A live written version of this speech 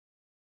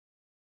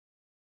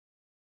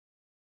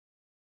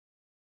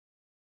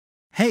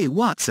Hey,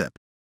 what's up?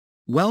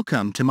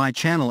 Welcome to my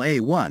channel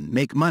A1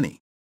 Make Money.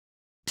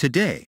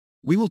 Today,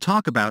 we will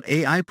talk about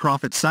AI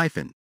Profit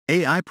Siphon,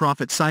 AI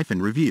Profit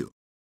Siphon Review.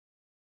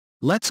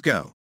 Let's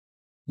go.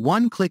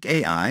 One-click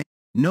AI,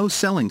 no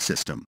selling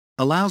system,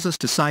 allows us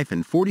to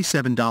siphon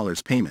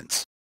 $47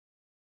 payments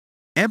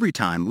every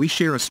time we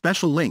share a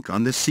special link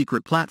on this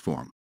secret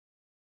platform.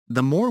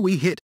 The more we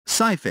hit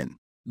siphon,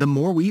 the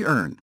more we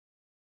earn.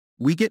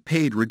 We get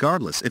paid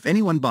regardless if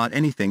anyone bought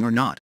anything or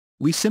not.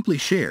 We simply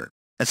share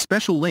a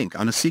special link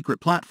on a secret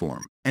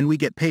platform, and we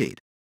get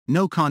paid.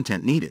 No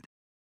content needed.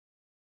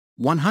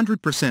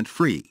 100%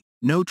 free,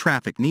 no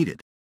traffic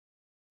needed.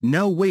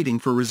 No waiting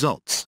for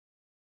results.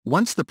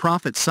 Once the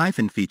Profit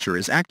Siphon feature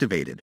is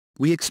activated,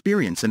 we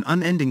experience an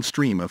unending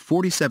stream of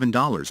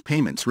 $47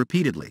 payments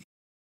repeatedly.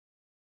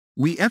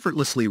 We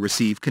effortlessly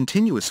receive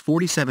continuous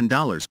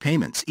 $47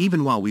 payments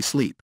even while we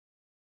sleep.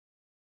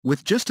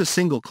 With just a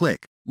single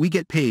click, we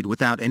get paid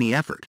without any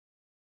effort.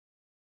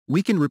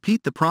 We can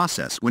repeat the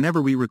process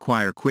whenever we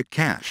require quick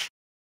cash.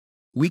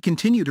 We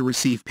continue to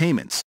receive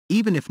payments,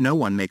 even if no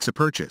one makes a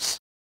purchase.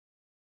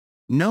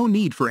 No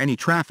need for any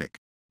traffic,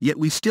 yet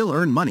we still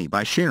earn money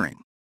by sharing.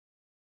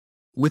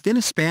 Within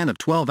a span of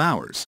 12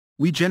 hours,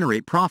 we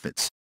generate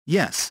profits.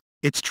 Yes,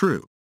 it's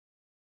true.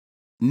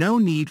 No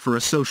need for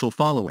a social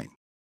following.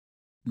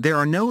 There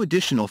are no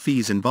additional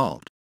fees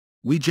involved.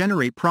 We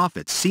generate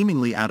profits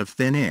seemingly out of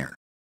thin air.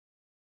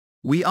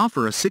 We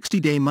offer a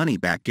 60-day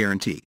money-back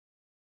guarantee.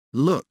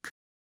 Look.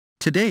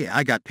 Today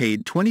I got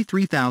paid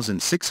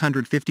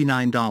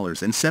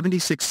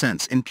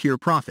 $23,659.76 in pure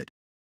profit.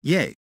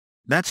 Yay!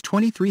 That's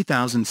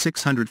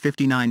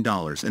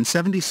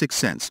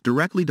 $23,659.76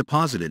 directly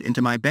deposited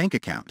into my bank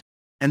account.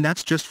 And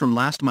that's just from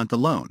last month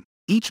alone.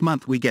 Each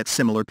month we get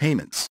similar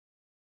payments.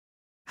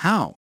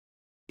 How?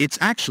 It's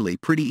actually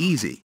pretty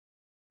easy.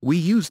 We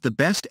use the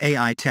best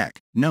AI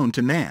tech known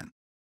to man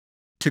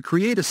to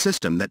create a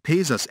system that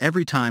pays us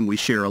every time we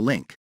share a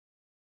link.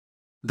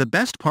 The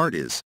best part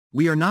is,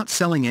 we are not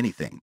selling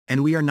anything,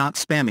 and we are not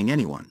spamming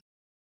anyone.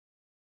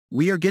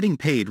 We are getting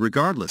paid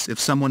regardless if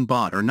someone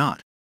bought or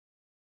not.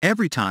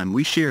 Every time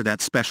we share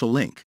that special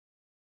link,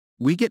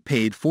 we get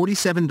paid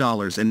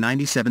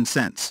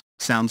 $47.97.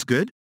 Sounds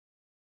good?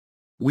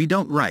 We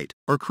don't write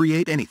or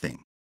create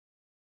anything.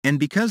 And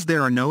because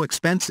there are no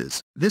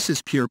expenses, this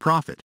is pure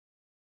profit.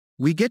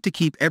 We get to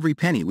keep every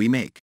penny we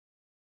make.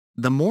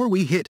 The more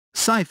we hit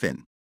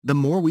siphon, the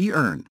more we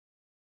earn.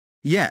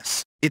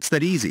 Yes, it's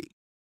that easy.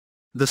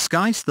 The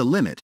sky's the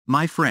limit,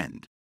 my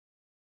friend.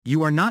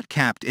 You are not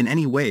capped in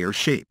any way or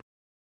shape.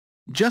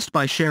 Just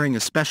by sharing a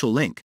special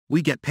link,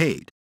 we get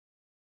paid.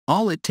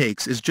 All it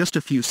takes is just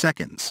a few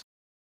seconds.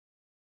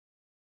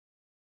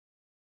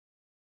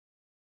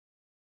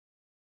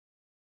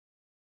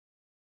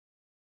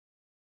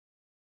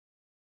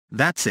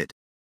 That's it.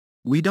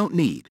 We don't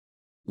need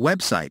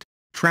website,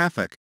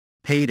 traffic,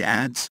 paid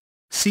ads,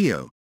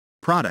 SEO,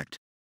 product,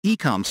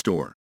 e-com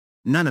store,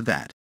 none of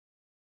that.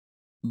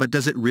 But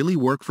does it really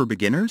work for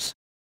beginners?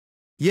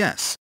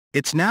 Yes,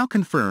 it's now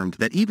confirmed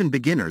that even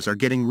beginners are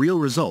getting real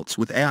results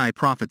with AI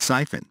Profit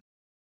Siphon.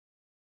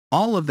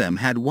 All of them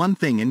had one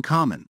thing in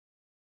common.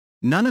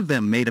 None of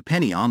them made a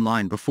penny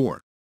online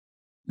before.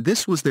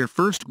 This was their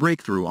first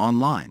breakthrough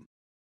online.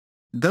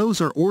 Those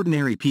are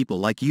ordinary people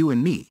like you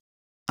and me.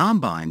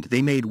 Combined,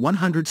 they made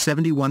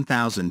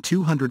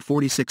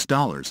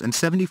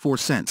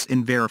 $171,246.74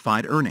 in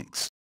verified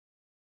earnings.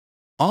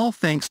 All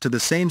thanks to the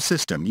same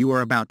system you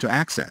are about to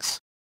access.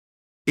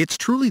 It's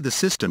truly the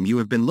system you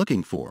have been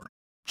looking for.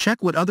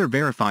 Check what other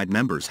verified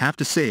members have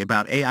to say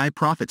about AI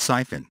Profit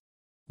Siphon,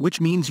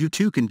 which means you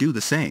too can do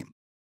the same.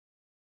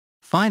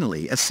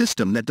 Finally, a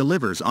system that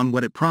delivers on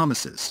what it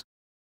promises.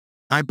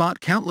 I bought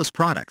countless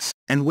products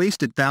and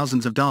wasted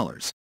thousands of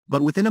dollars,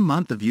 but within a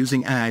month of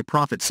using AI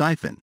Profit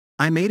Siphon,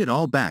 I made it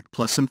all back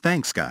plus some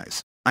thanks,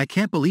 guys. I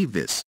can't believe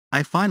this.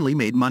 I finally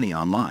made money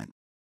online.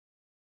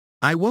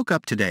 I woke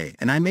up today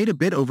and I made a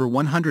bit over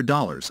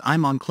 $100.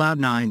 I'm on cloud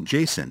 9.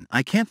 Jason,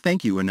 I can't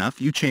thank you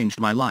enough. You changed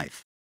my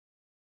life.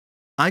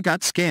 I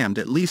got scammed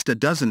at least a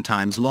dozen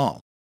times,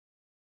 lol.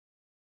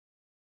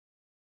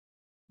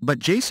 But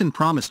Jason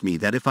promised me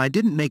that if I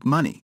didn't make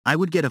money, I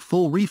would get a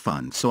full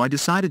refund, so I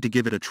decided to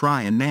give it a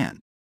try, and man,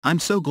 I'm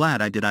so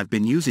glad I did. I've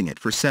been using it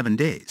for 7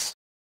 days.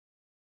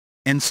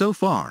 And so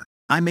far,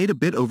 I made a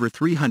bit over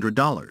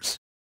 $300.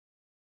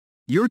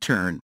 Your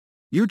turn.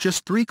 You're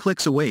just 3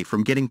 clicks away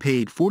from getting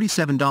paid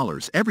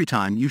 $47 every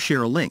time you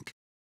share a link.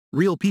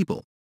 Real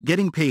people,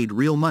 getting paid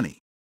real money.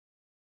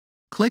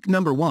 Click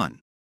number 1.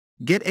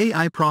 Get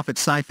AI Profit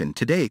Siphon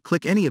today.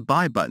 Click any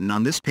buy button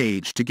on this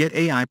page to get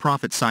AI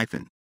Profit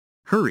Siphon.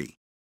 Hurry.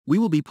 We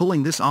will be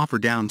pulling this offer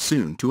down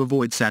soon to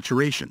avoid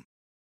saturation.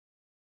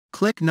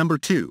 Click number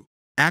 2.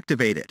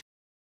 Activate it.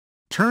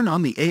 Turn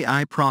on the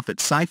AI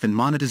Profit Siphon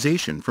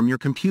monetization from your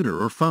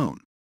computer or phone.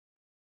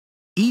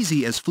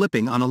 Easy as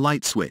flipping on a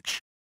light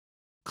switch.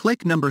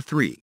 Click number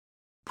 3.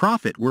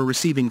 Profit. We're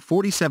receiving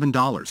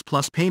 $47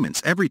 plus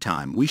payments every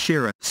time we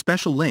share a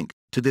special link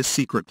to this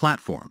secret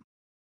platform.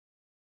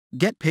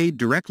 Get paid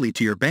directly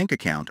to your bank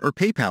account or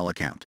PayPal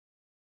account.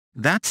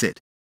 That's it.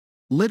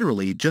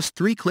 Literally just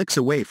 3 clicks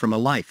away from a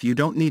life you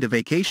don't need a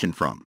vacation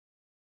from.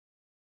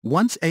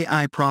 Once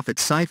AI Profit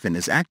Siphon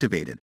is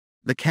activated,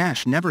 the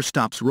cash never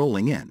stops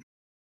rolling in.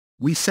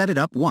 We set it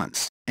up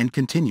once, and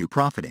continue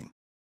profiting.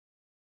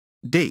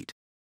 Date.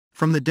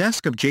 From the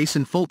desk of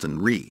Jason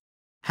Fulton Re.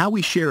 How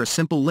we share a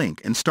simple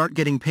link and start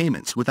getting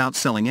payments without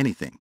selling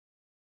anything.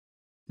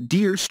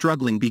 Dear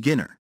struggling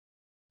beginner.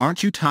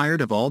 Aren't you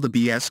tired of all the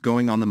BS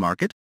going on the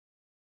market?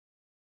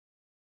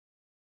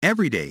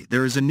 Every day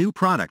there is a new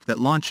product that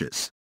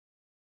launches.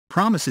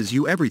 Promises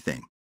you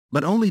everything,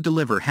 but only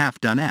deliver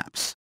half-done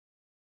apps.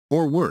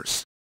 Or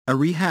worse, a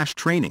rehashed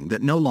training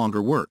that no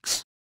longer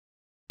works.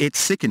 It's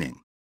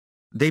sickening.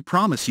 They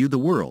promise you the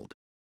world.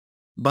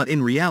 But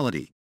in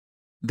reality,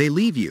 they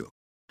leave you.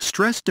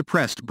 Stressed,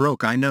 depressed,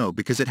 broke. I know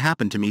because it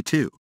happened to me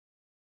too.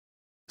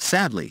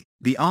 Sadly,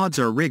 the odds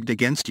are rigged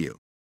against you.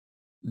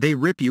 They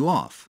rip you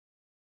off,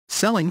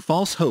 selling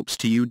false hopes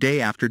to you day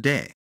after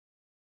day.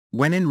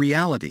 When in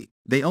reality,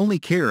 they only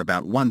care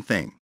about one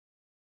thing: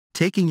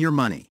 taking your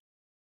money.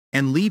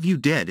 And leave you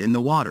dead in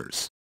the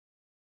waters.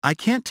 I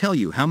can't tell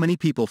you how many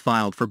people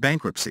filed for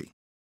bankruptcy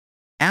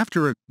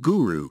after a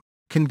guru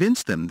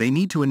convinced them they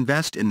need to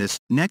invest in this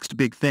next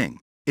big thing.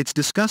 It's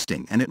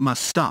disgusting and it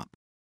must stop.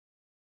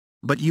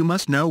 But you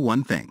must know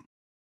one thing.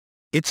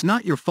 It's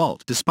not your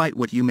fault despite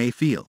what you may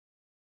feel.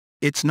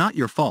 It's not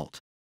your fault.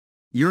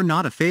 You're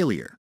not a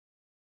failure.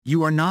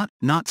 You are not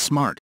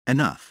smart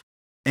enough.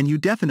 And you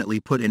definitely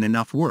put in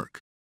enough work.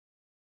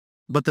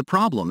 But the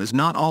problem is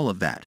not all of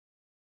that.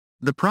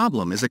 The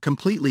problem is a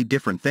completely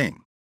different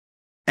thing.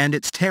 And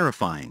it's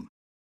terrifying.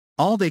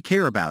 All they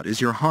care about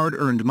is your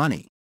hard-earned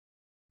money.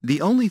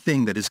 The only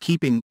thing that is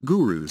keeping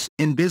gurus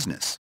in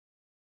business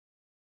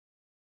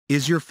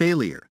is your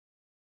failure.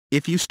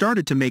 If you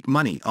started to make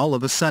money all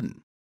of a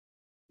sudden,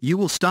 you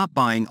will stop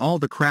buying all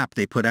the crap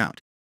they put out.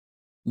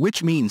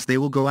 Which means they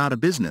will go out of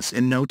business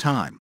in no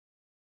time.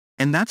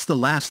 And that's the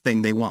last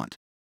thing they want.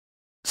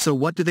 So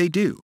what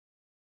do?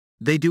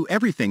 They do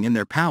everything in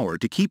their power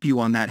to keep you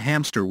on that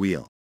hamster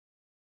wheel.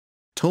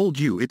 Told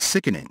you it's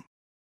sickening.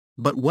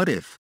 But what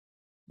if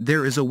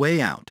there is a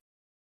way out?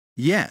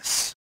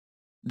 Yes.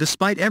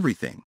 Despite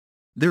everything,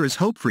 there is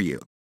hope for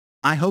you.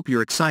 I hope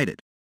you're excited.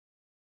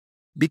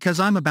 Because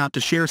I'm about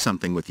to share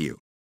something with you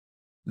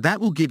that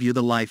will give you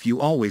the life you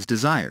always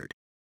desired.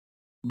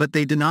 But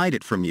they denied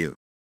it from you.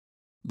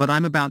 But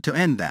I'm about to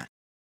end that.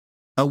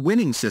 A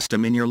winning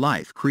system in your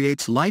life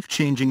creates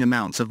life-changing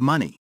amounts of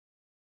money.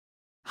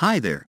 Hi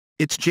there,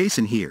 it's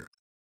Jason here.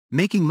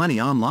 Making money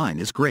online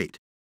is great.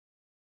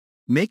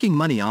 Making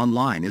money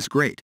online is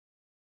great.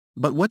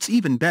 But what's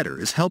even better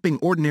is helping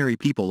ordinary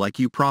people like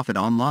you profit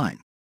online.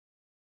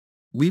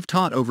 We've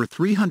taught over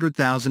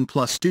 300,000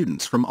 plus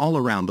students from all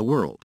around the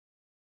world.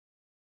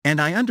 And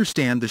I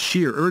understand the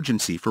sheer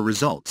urgency for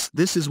results.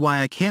 This is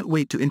why I can't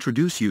wait to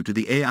introduce you to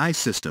the AI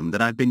system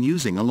that I've been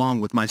using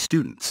along with my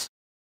students.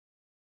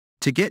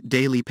 To get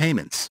daily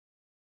payments.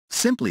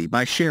 Simply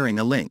by sharing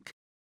a link.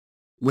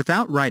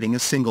 Without writing a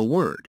single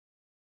word.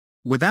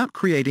 Without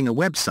creating a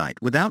website,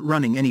 without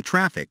running any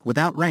traffic,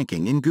 without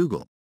ranking in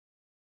Google.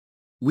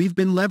 We've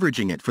been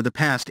leveraging it for the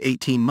past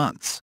 18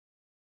 months.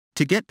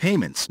 To get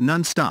payments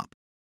non-stop.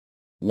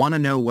 Wanna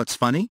know what's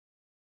funny?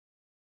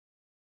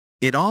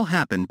 It all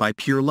happened by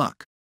pure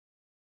luck.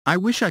 I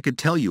wish I could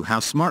tell you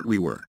how smart we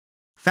were.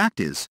 Fact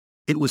is,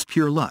 it was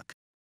pure luck.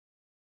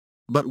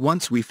 But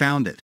once we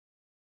found it,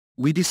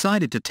 we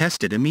decided to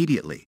test it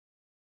immediately.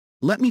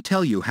 Let me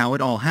tell you how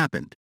it all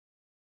happened.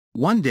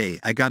 One day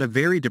I got a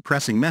very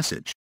depressing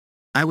message.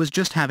 I was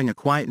just having a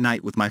quiet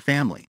night with my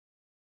family,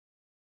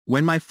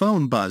 when my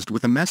phone buzzed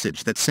with a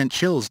message that sent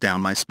chills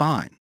down my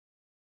spine.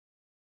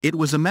 It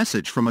was a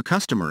message from a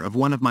customer of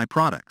one of my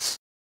products,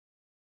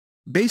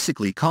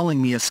 basically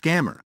calling me a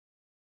scammer,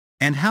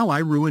 and how I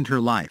ruined her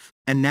life,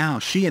 and now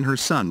she and her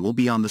son will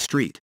be on the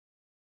street.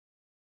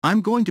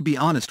 I'm going to be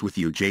honest with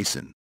you,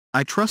 Jason.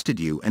 I trusted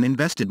you and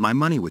invested my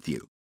money with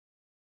you.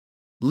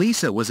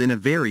 Lisa was in a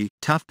very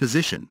tough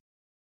position,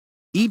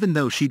 even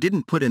though she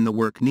didn't put in the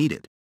work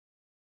needed.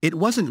 It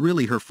wasn't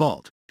really her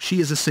fault. She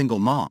is a single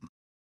mom.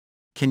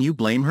 Can you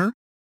blame her?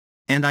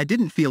 And I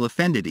didn't feel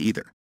offended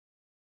either.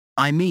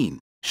 I mean,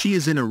 she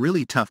is in a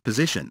really tough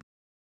position.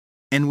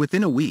 And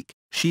within a week,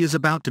 she is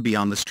about to be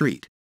on the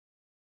street.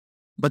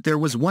 But there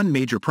was one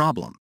major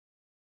problem.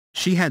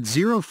 She had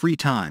zero free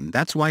time.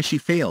 That's why she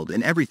failed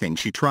in everything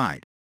she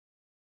tried.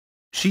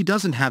 She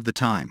doesn't have the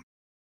time.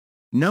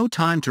 No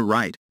time to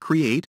write,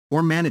 create,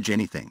 or manage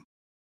anything.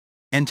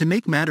 And to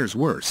make matters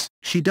worse,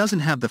 she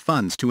doesn't have the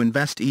funds to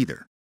invest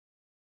either.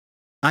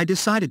 I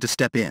decided to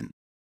step in.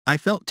 I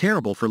felt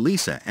terrible for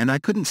Lisa and I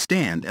couldn't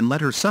stand and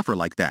let her suffer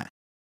like that.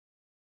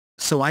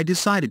 So I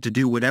decided to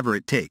do whatever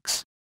it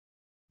takes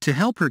to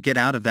help her get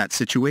out of that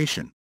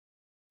situation.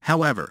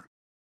 However,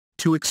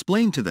 to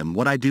explain to them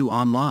what I do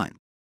online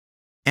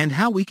and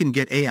how we can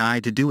get AI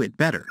to do it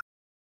better.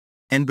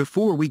 And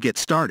before we get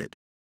started,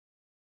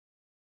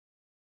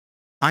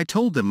 I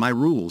told them my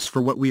rules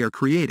for what we are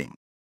creating.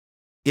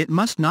 It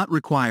must not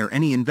require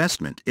any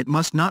investment, it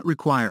must not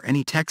require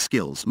any tech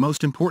skills,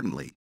 most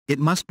importantly, it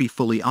must be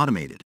fully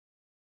automated.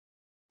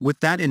 With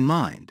that in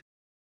mind,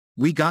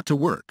 we got to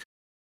work.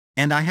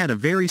 And I had a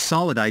very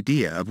solid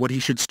idea of what he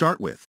should start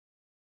with.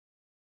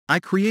 I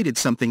created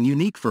something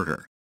unique for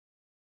her.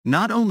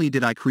 Not only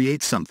did I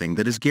create something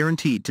that is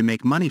guaranteed to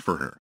make money for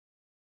her,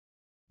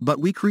 but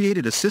we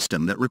created a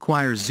system that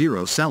requires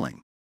zero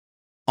selling.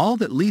 All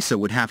that Lisa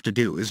would have to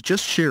do is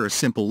just share a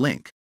simple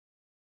link.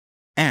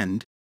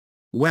 And,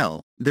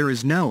 well, there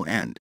is no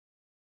end.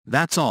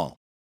 That's all.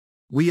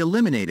 We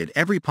eliminated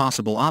every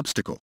possible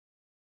obstacle.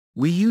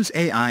 We use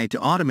AI to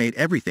automate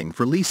everything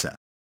for Lisa.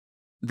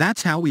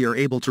 That's how we are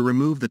able to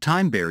remove the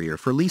time barrier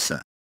for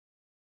Lisa.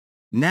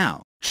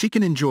 Now, she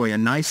can enjoy a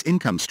nice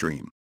income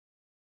stream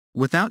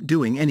without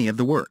doing any of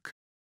the work.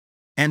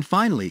 And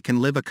finally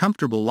can live a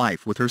comfortable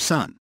life with her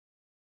son.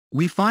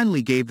 We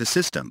finally gave the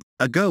system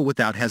a go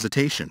without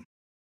hesitation.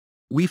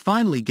 We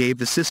finally gave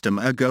the system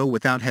a go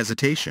without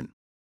hesitation.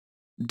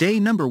 Day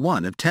number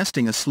 1 of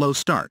testing, a slow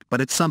start,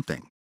 but it's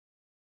something.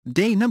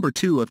 Day number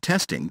 2 of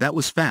testing, that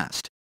was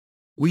fast.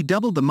 We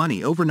doubled the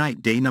money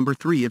overnight. Day number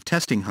 3 of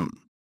testing,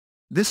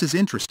 this is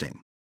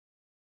interesting.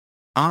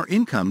 Our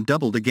income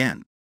doubled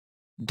again.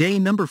 Day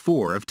number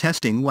 4 of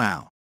testing,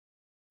 wow.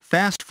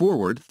 Fast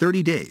forward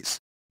 30 days.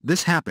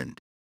 This happened.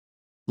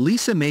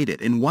 Lisa made it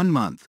in 1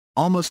 month,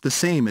 almost the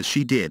same as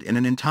she did in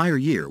an entire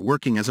year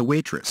working as a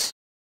waitress.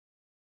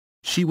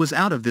 She was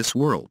out of this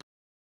world.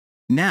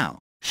 Now,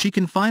 she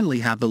can finally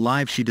have the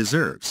life she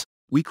deserves.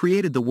 We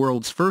created the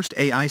world's first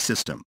AI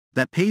system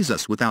that pays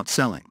us without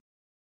selling.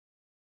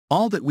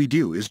 All that we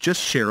do is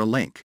just share a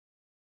link.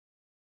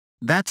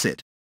 That's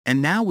it.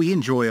 And now we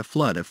enjoy a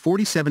flood of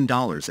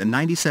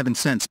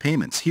 $47.97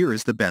 payments. Here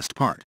is the best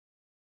part.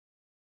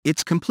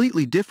 It's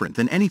completely different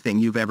than anything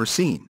you've ever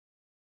seen.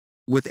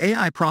 With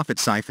AI Profit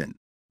Siphon,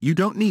 you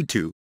don't need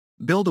to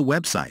build a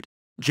website,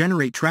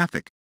 generate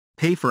traffic,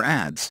 pay for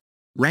ads,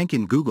 rank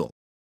in Google.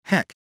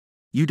 Heck,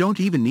 you don't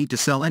even need to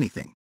sell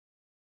anything.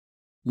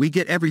 We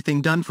get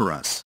everything done for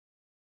us.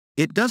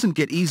 It doesn't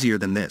get easier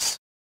than this.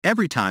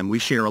 Every time we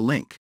share a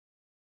link,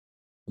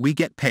 we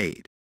get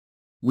paid.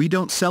 We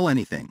don't sell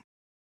anything.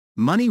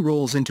 Money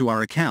rolls into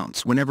our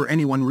accounts whenever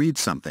anyone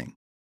reads something.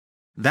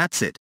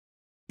 That's it.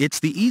 It's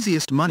the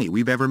easiest money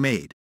we've ever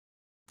made.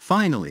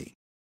 Finally,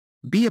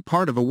 be a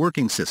part of a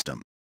working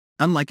system.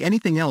 Unlike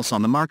anything else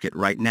on the market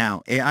right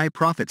now, AI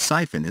Profit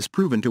Siphon is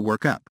proven to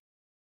work up.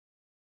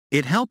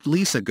 It helped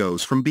Lisa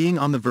goes from being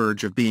on the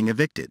verge of being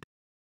evicted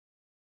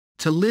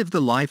to live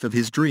the life of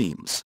his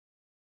dreams.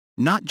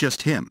 Not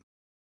just him.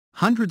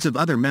 Hundreds of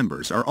other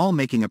members are all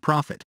making a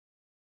profit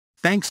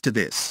thanks to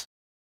this.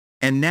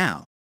 And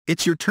now,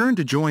 it's your turn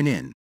to join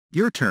in.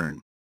 Your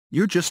turn.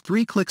 You're just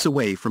 3 clicks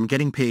away from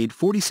getting paid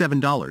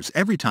 $47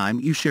 every time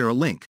you share a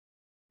link.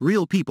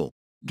 Real people,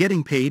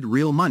 getting paid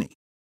real money.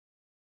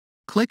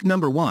 Click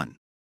number 1.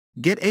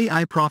 Get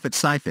AI Profit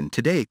Siphon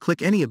today.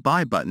 Click any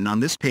buy button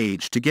on this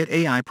page to get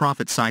AI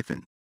Profit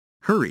Siphon.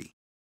 Hurry.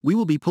 We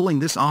will be pulling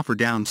this offer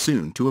down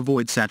soon to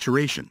avoid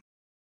saturation.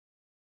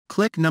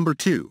 Click number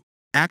 2.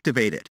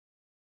 Activate it.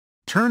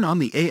 Turn on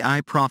the AI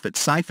Profit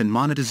Siphon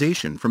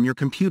monetization from your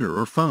computer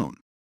or phone.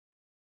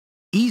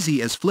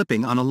 Easy as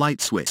flipping on a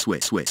light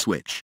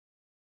switch.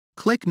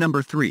 Click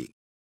number 3.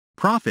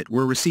 Profit.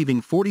 We're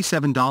receiving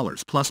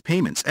 $47 plus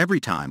payments every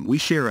time we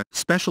share a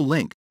special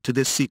link to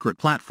this secret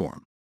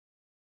platform.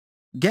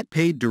 Get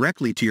paid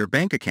directly to your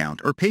bank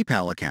account or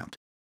PayPal account.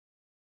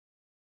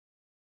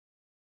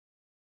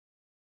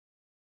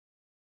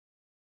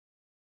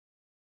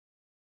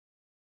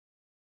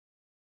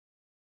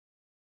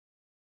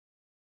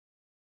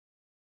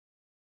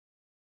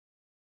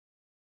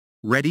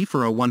 Ready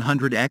for a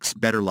 100x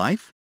better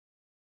life?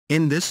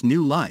 In this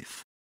new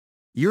life,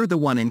 you're the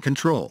one in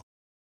control.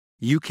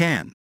 You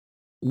can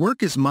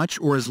work as much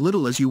or as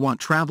little as you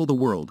want, travel the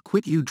world,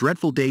 quit your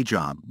dreadful day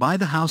job, buy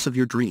the house of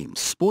your dreams,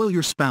 spoil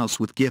your spouse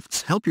with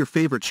gifts, help your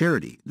favorite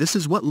charity. This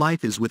is what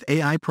life is with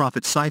AI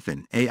Profit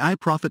Siphon. AI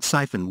Profit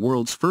Siphon,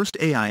 world's first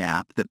AI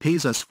app that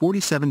pays us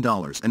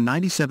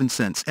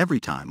 $47.97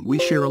 every time we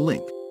share a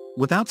link,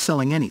 without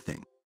selling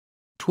anything.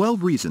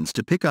 12 reasons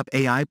to pick up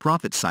AI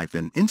Profit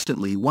Siphon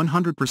instantly.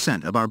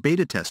 100% of our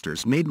beta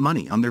testers made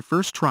money on their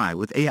first try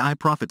with AI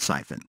Profit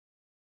Siphon.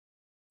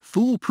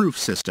 Foolproof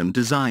system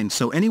designed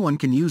so anyone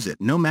can use it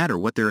no matter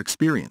what their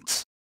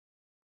experience.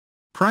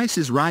 Price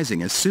is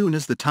rising as soon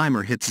as the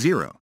timer hits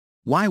 0.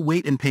 Why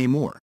wait and pay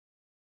more?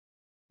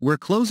 We're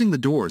closing the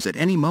doors at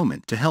any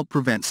moment to help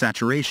prevent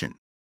saturation.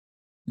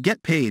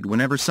 Get paid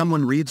whenever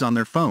someone reads on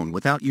their phone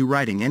without you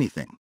writing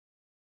anything.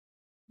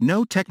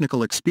 No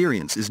technical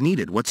experience is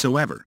needed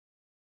whatsoever.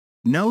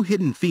 No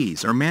hidden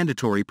fees or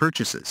mandatory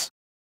purchases.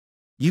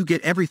 You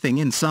get everything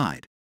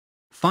inside.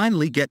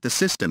 Finally, get the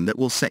system that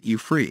will set you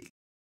free.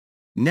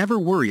 Never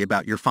worry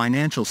about your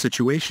financial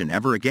situation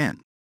ever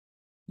again.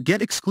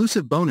 Get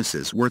exclusive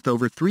bonuses worth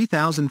over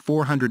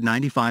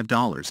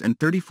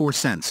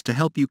 $3,495.34 to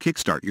help you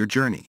kickstart your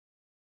journey.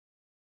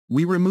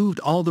 We removed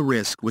all the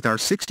risk with our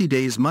 60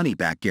 days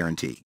money-back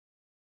guarantee.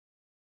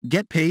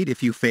 Get paid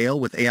if you fail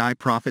with AI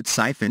Profit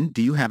Siphon.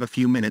 Do you have a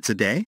few minutes a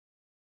day?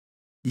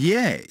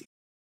 Yay!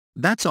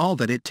 That's all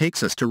that it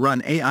takes us to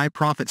run AI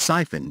Profit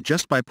Siphon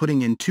just by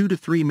putting in 2 to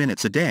 3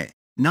 minutes a day,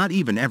 not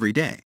even every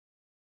day.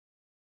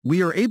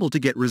 We are able to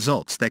get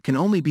results that can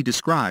only be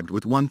described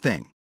with one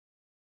thing.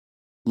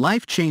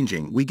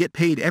 Life-changing. We get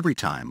paid every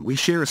time we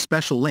share a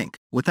special link,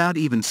 without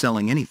even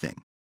selling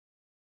anything.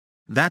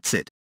 That's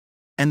it.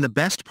 And the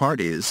best part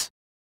is,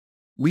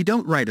 we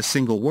don't write a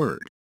single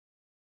word.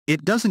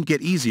 It doesn't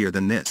get easier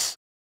than this.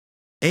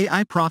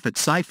 AI Profit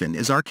Siphon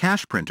is our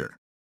cash printer.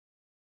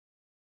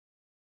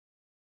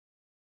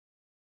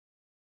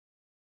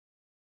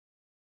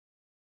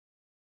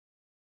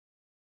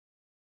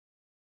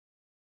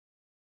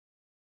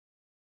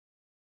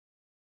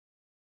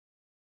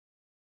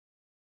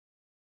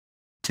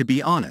 To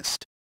be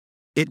honest,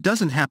 it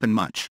doesn't happen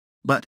much,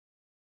 but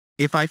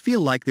if I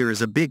feel like there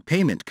is a big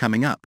payment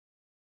coming up,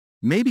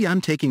 maybe I'm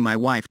taking my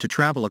wife to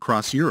travel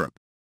across Europe,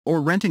 or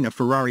renting a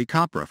Ferrari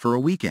Capra for a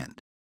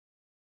weekend,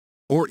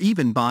 or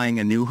even buying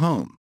a new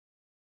home,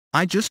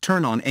 I just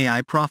turn on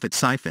AI Profit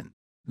Siphon.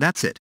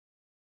 That's it.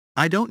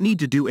 I don't need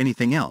to do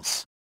anything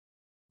else.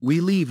 We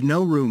leave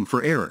no room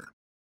for error.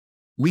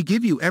 We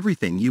give you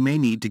everything you may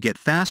need to get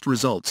fast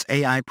results.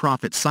 AI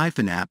Profit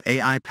Siphon app.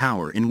 AI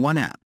power in one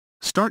app.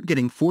 Start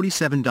getting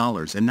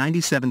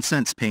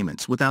 $47.97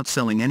 payments without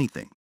selling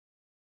anything.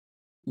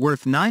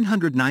 Worth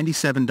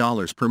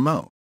 $997 per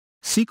mo.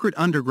 Secret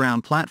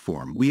underground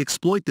platform. We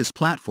exploit this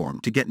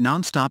platform to get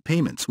non-stop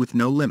payments with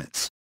no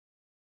limits.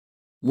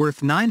 Worth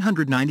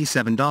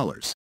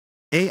 $997.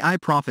 AI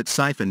Profit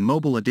Siphon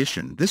Mobile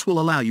Edition. This will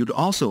allow you to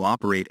also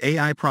operate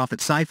AI Profit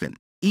Siphon,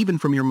 even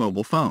from your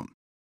mobile phone.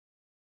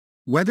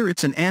 Whether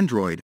it's an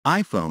Android,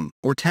 iPhone,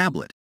 or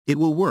tablet, it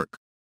will work.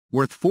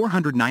 Worth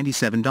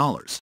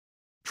 $497.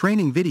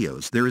 Training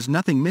videos. There is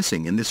nothing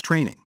missing in this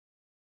training.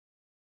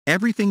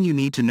 Everything you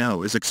need to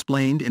know is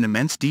explained in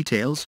immense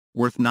details.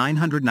 Worth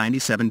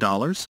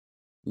 $997.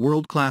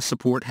 World-class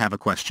support. Have a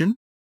question?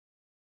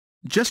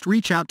 Just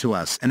reach out to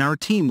us and our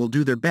team will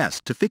do their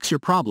best to fix your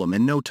problem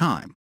in no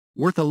time.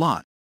 Worth a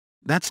lot.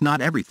 That's not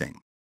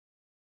everything.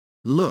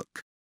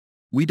 Look.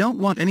 We don't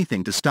want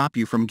anything to stop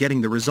you from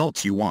getting the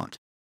results you want.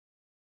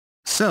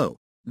 So,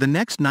 the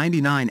next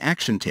 99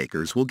 action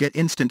takers will get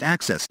instant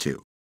access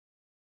to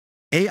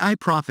AI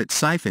Profit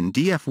Siphon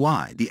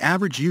DFY. The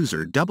average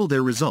user double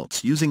their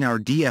results using our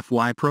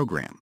DFY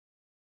program.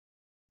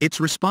 It's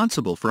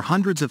responsible for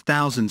hundreds of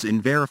thousands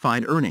in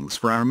verified earnings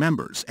for our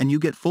members, and you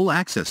get full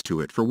access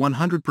to it for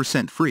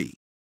 100% free.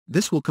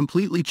 This will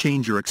completely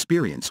change your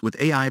experience with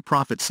AI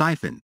Profit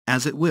Siphon,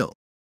 as it will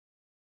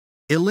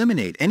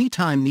eliminate any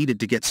time needed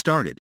to get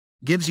started,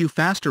 gives you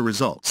faster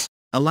results,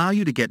 allow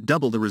you to get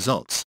double the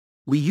results.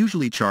 We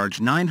usually charge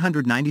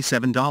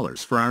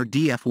 $997 for our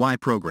DFY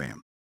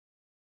program.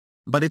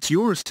 But it's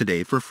yours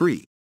today for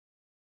free.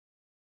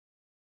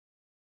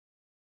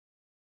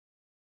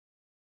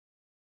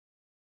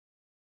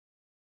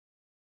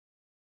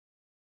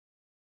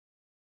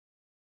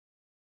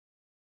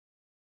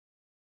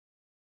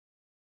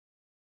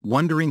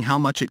 Wondering how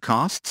much it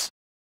costs?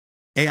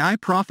 AI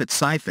Profit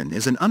Siphon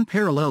is an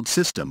unparalleled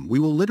system. We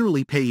will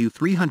literally pay you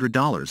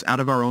 $300 out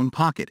of our own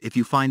pocket if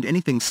you find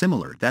anything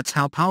similar. That's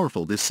how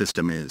powerful this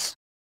system is.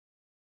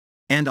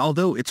 And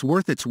although it's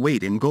worth its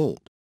weight in gold,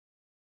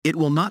 it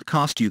will not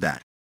cost you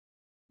that.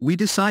 We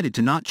decided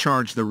to not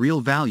charge the real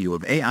value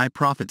of AI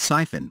Profit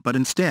Siphon but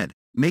instead,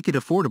 make it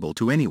affordable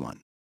to anyone.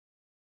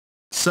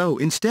 So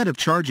instead of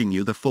charging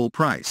you the full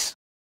price,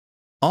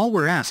 all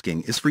we're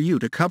asking is for you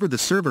to cover the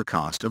server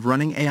cost of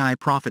running AI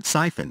Profit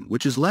Siphon,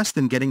 which is less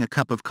than getting a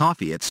cup of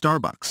coffee at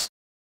Starbucks.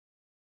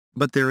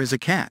 But there is a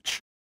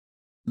catch.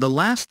 The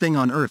last thing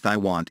on earth I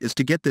want is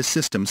to get this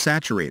system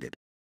saturated.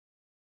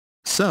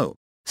 So,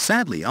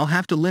 sadly I'll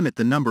have to limit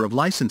the number of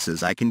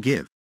licenses I can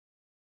give.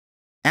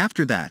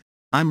 After that,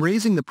 I'm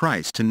raising the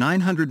price to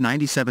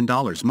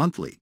 $997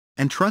 monthly,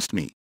 and trust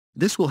me,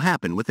 this will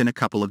happen within a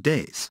couple of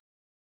days.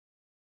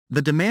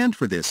 The demand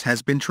for this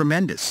has been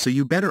tremendous, so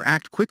you better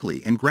act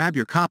quickly and grab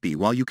your copy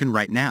while you can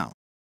right now.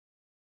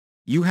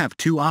 You have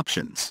two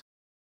options.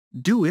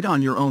 Do it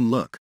on your own.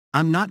 Look,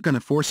 I'm not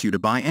gonna force you to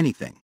buy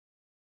anything.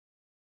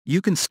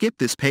 You can skip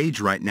this page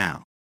right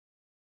now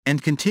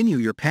and continue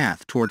your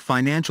path toward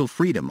financial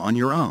freedom on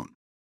your own.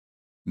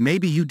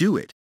 Maybe you do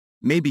it,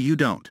 maybe you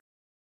don't.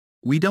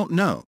 We don't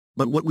know,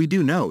 but what we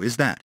do know is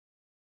that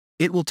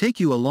it will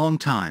take you a long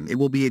time, it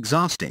will be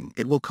exhausting,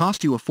 it will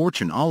cost you a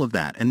fortune, all of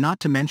that, and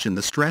not to mention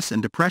the stress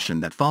and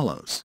depression that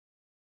follows.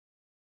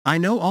 I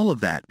know all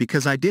of that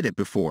because I did it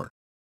before.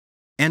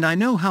 And I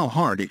know how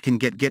hard it can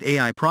get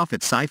AI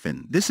Profit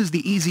Siphon. This is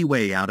the easy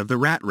way out of the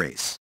rat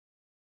race.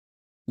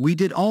 We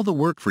did all the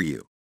work for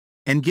you,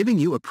 and giving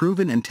you a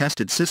proven and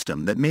tested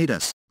system that made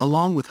us,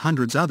 along with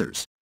hundreds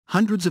others,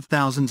 hundreds of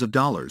thousands of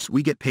dollars.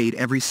 We get paid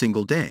every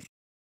single day.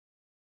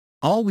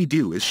 All we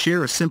do is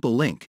share a simple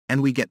link,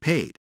 and we get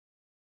paid.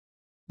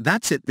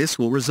 That's it. This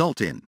will result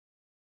in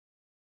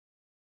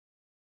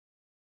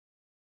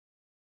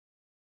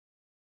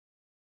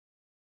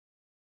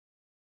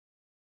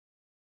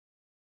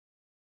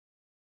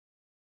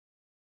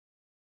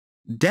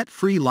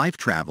Debt-free life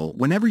travel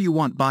whenever you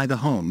want. Buy the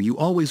home you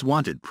always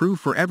wanted. Prove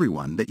for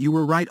everyone that you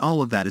were right.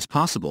 All of that is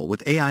possible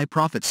with AI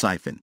Profit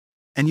Siphon.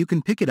 And you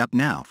can pick it up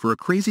now for a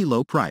crazy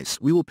low price.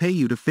 We will pay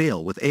you to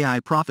fail with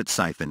AI Profit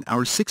Siphon,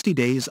 our 60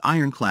 days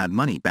ironclad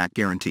money-back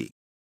guarantee.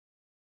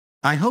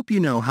 I hope you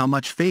know how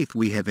much faith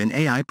we have in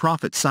AI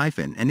Profit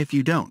Siphon, and if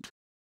you don't,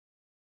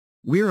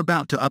 we're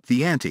about to up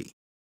the ante.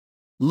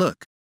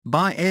 Look,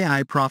 buy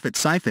AI Profit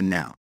Siphon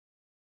now.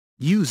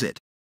 Use it.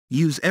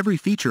 Use every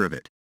feature of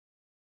it.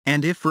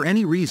 And if for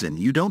any reason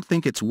you don't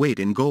think it's weight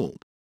in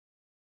gold,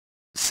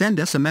 send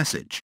us a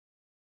message.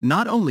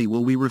 Not only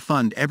will we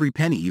refund every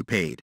penny you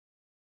paid,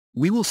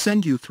 we will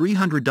send you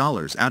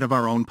 $300 out of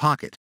our own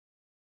pocket,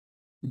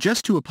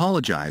 just to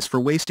apologize for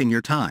wasting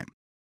your time.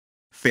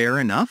 Fair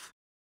enough?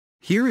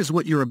 Here is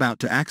what you're about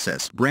to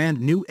access.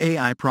 Brand new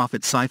AI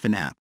Profit Siphon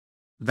app.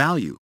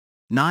 Value: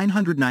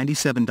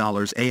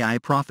 $997. AI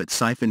Profit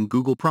Siphon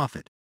Google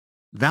Profit.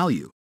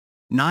 Value: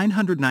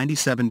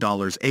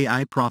 $997.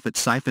 AI Profit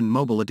Siphon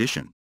Mobile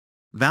Edition.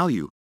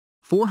 Value: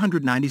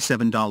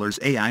 $497.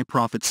 AI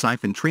Profit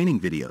Siphon Training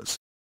Videos.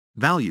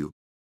 Value: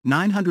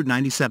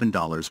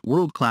 $997.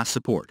 World-class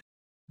support.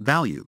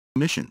 Value: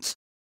 missions.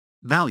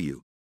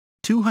 Value: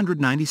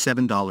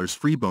 $297.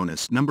 Free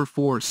bonus number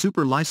 4.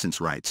 Super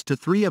license rights to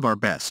 3 of our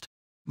best,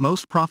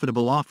 most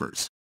profitable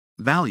offers.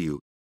 Value: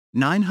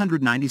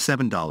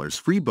 $997.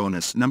 Free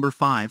bonus number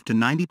 5 to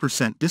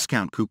 90%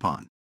 discount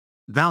coupon.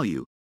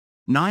 Value: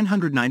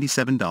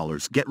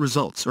 $997. Get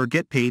results or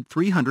get paid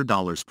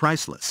 $300.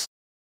 Priceless.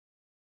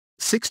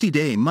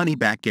 60-day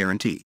money-back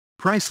guarantee.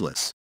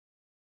 Priceless.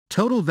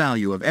 Total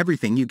value of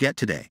everything you get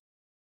today: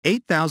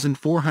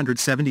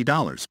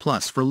 $8,470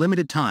 plus for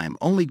limited time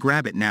only.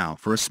 Grab it now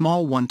for a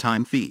small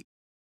one-time fee.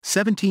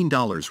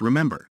 $17.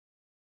 Remember,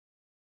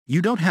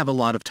 you don't have a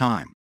lot of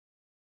time.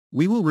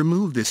 We will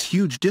remove this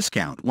huge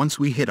discount once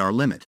we hit our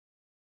limit.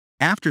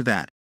 After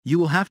that, you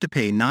will have to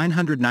pay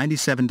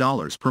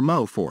 $997 per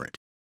mo for it.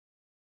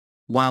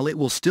 While it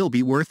will still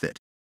be worth it.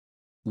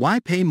 Why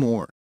pay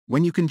more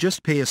when you can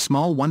just pay a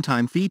small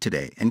one-time fee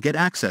today and get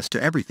access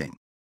to everything?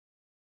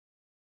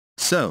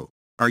 So,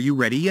 are you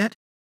ready yet?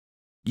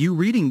 You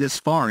reading this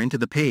far into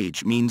the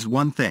page means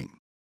one thing: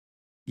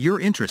 you're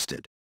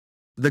interested.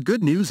 The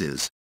good news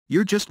is,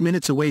 you're just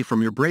minutes away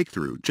from your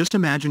breakthrough. Just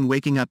imagine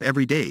waking up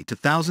every day to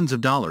thousands of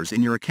dollars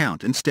in your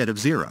account instead of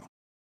zero.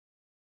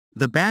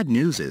 The bad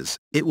news is,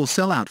 it will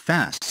sell out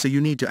fast, so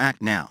you need to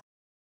act now.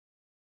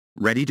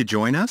 Ready to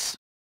join us?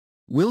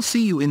 We'll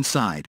see you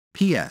inside.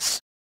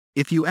 P.S.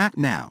 If you act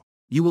now,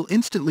 you will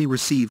instantly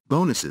receive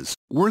bonuses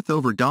worth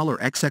over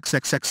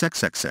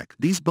 $XXXXXX.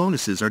 These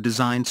bonuses are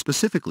designed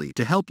specifically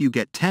to help you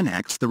get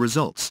 10x the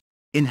results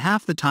in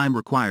half the time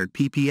required.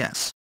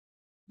 PPS.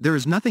 There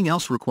is nothing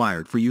else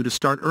required for you to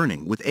start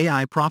earning with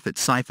AI Profit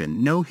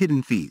Siphon. No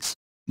hidden fees,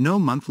 no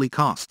monthly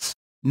costs,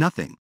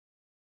 nothing.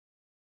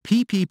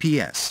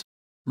 PPPS.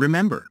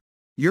 Remember,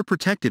 you're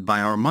protected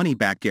by our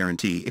money-back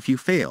guarantee. If you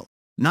fail,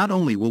 not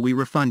only will we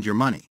refund your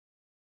money,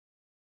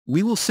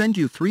 we will send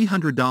you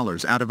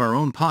 $300 out of our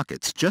own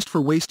pockets just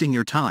for wasting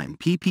your time.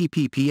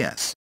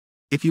 PPPS.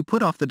 If you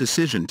put off the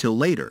decision till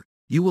later,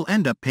 you will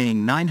end up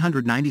paying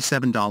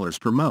 $997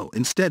 per mo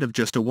instead of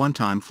just a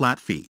one-time flat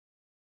fee.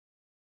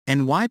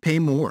 And why pay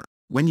more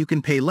when you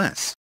can pay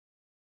less?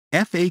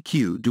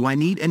 FAQ: do I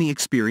need any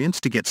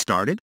experience to get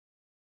started?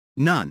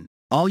 None.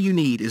 All you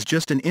need is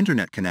just an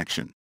internet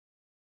connection.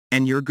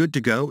 And you're good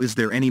to go. Is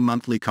there any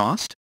monthly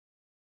cost?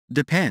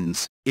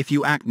 Depends. If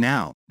you act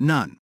now,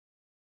 none.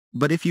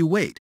 But if you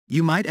wait,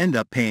 you might end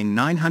up paying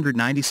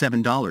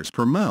 $997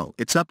 per mo.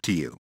 It's up to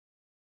you.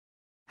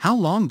 How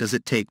long does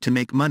it take to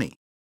make money?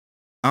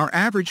 Our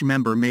average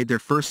member made their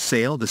first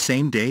sale the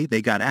same day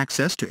they got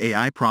access to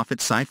AI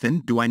Profit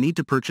Siphon. Do I need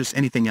to purchase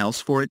anything else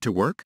for it to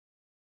work?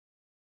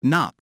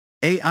 Nope.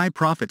 AI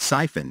Profit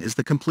Siphon is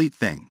the complete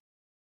thing.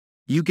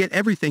 You get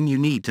everything you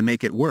need to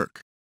make it work.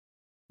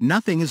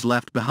 Nothing is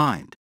left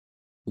behind.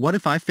 What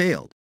if I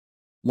failed?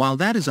 While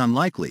that is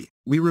unlikely,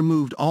 we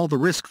removed all the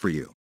risk for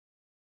you.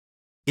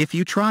 If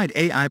you tried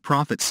AI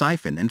Profit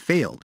Siphon and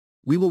failed,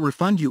 we will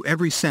refund you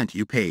every cent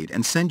you paid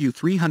and send you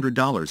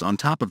 $300 on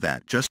top of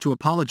that just to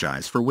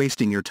apologize for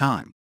wasting your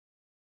time.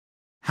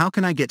 How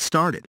can I get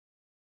started?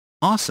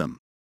 Awesome.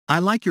 I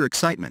like your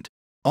excitement.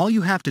 All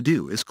you have to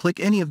do is click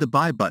any of the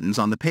buy buttons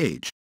on the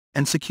page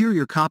and secure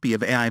your copy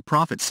of AI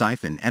Profit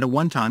Siphon at a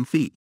one-time fee.